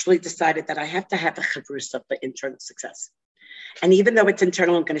actually decided that I have to have a chavrusa for internal success. And even though it's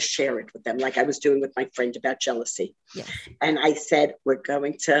internal, I'm going to share it with them, like I was doing with my friend about jealousy. Yes. And I said,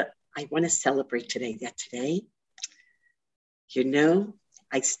 I want to celebrate today. That today,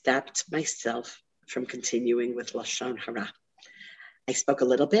 I stopped myself from continuing with Lashon Hara. I spoke a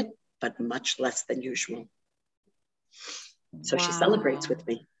little bit, but much less than usual. So she celebrates with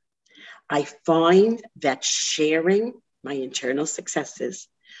me. I find that sharing my internal successes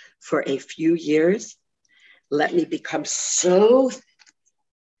for a few years let me become so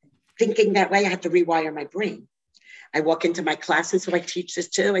thinking that way. I had to rewire my brain. I walk into my classes, so I teach this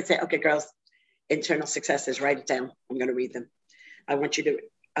too. I say, okay, girls, internal successes, write it down. I'm going to read them. I want you to,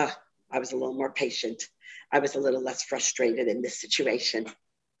 I was a little more patient. I was a little less frustrated in this situation.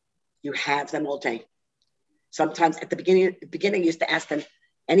 You have them all day. Sometimes at the beginning, I used to ask them,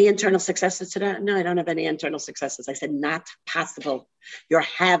 any internal successes today? No, I don't have any internal successes. I said, not possible. You're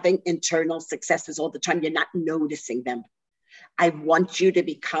having internal successes all the time. You're not noticing them. I want you to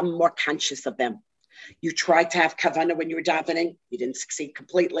become more conscious of them. You tried to have kavanah when you were davening. You didn't succeed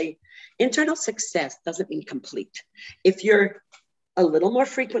completely. Internal success doesn't mean complete. If you're a little more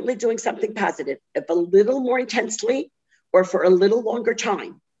frequently doing something positive, if a little more intensely or for a little longer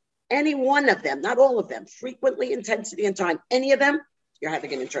time, any one of them, not all of them, frequently, intensity, and time, any of them, you're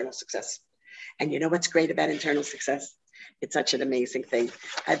having an internal success. And you know what's great about internal success? It's such an amazing thing.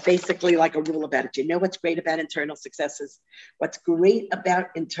 I basically like a rule about it. You know what's great about internal successes? What's great about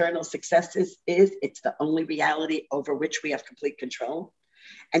internal successes is it's the only reality over which we have complete control.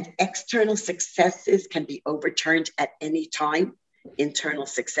 And external successes can be overturned at any time. Internal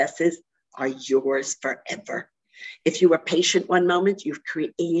successes are yours forever. If you were patient one moment, you've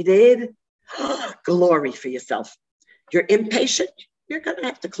created glory for yourself. You're impatient, you're going to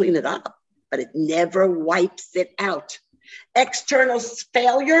have to clean it up, but it never wipes it out. External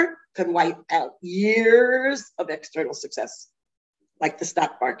failure can wipe out years of external success, like the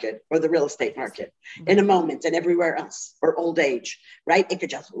stock market or the real estate market, in a moment and everywhere else, or old age, right? It could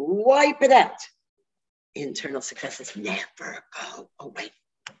just wipe it out. Internal successes never go away.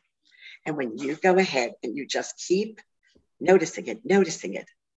 And when you go ahead and you just keep noticing it,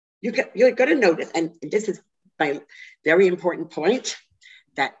 you're going to notice. And this is my very important point,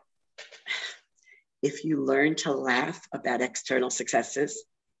 that if you learn to laugh about external successes,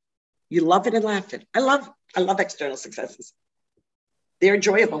 you love it and laugh it. I love external successes. They're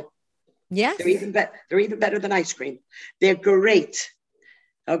enjoyable. Yes. They're even better than ice cream. They're great.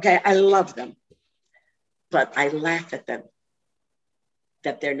 Okay. I love them, but I laugh at them,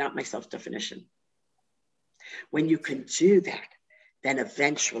 that they're not my self-definition. When you can do that, then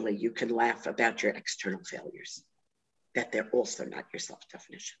eventually you can laugh about your external failures, that they're also not your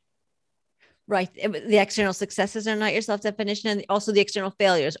self-definition. Right. The external successes are not your self-definition, and also the external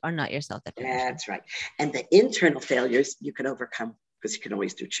failures are not your self-definition. That's right. And the internal failures you can overcome, because you can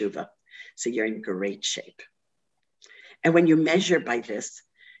always do tshuva. So you're in great shape. And when you measure by this,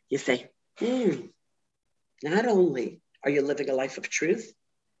 you say, not only are you living a life of truth,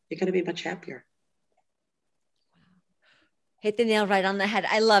 you're going to be much happier. Hit the nail right on the head.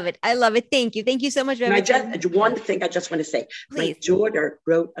 I love it. Thank you. Thank you so much. One thing I just want to say. Please. My daughter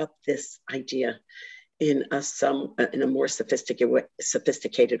wrote up this idea in a more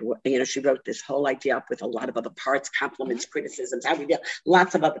sophisticated way. You know, she wrote this whole idea up with a lot of other parts, compliments, criticisms, how we deal,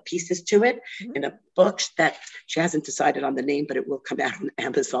 lots of other pieces to it, in a book that she hasn't decided on the name, but it will come out on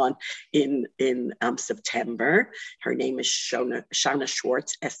Amazon in September. Her name is Shona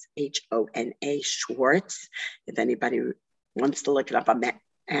Schwartz, Shona Schwartz. If anybody wants to look it up on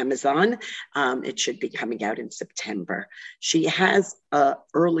Amazon, it should be coming out in September. She has an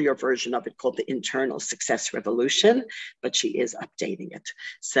earlier version of it called The Internal Success Revolution, but she is updating it.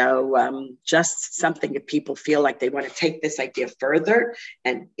 So just something that people feel like they want to take this idea further,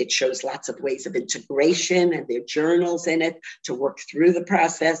 and it shows lots of ways of integration and their journals in it to work through the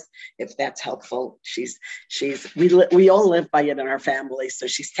process. If that's helpful, we all live by it in our family. So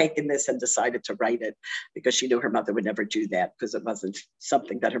she's taken this and decided to write it because she knew her mother would never do that, because it wasn't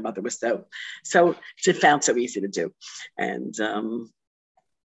something that her mother was so she found so easy to do. And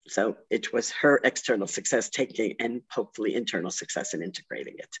so it was her external success taking and hopefully internal success and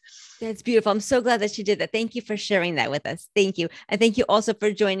integrating it. That's beautiful. I'm so glad that she did that. Thank you for sharing that with us. Thank you. And thank you also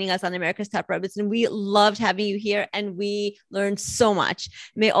for joining us on America's Top Rabbits. And we loved having you here, and we learned so much.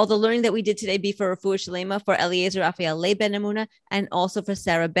 May all the learning that we did today be for Refuah Shalema, for Eliezer Raphael Leib Ben Amuna, and also for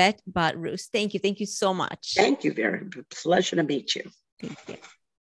Sarah Bet Bat Rus. Thank you. Thank you so much. Thank you, Vera. Pleasure to meet you. Thank you.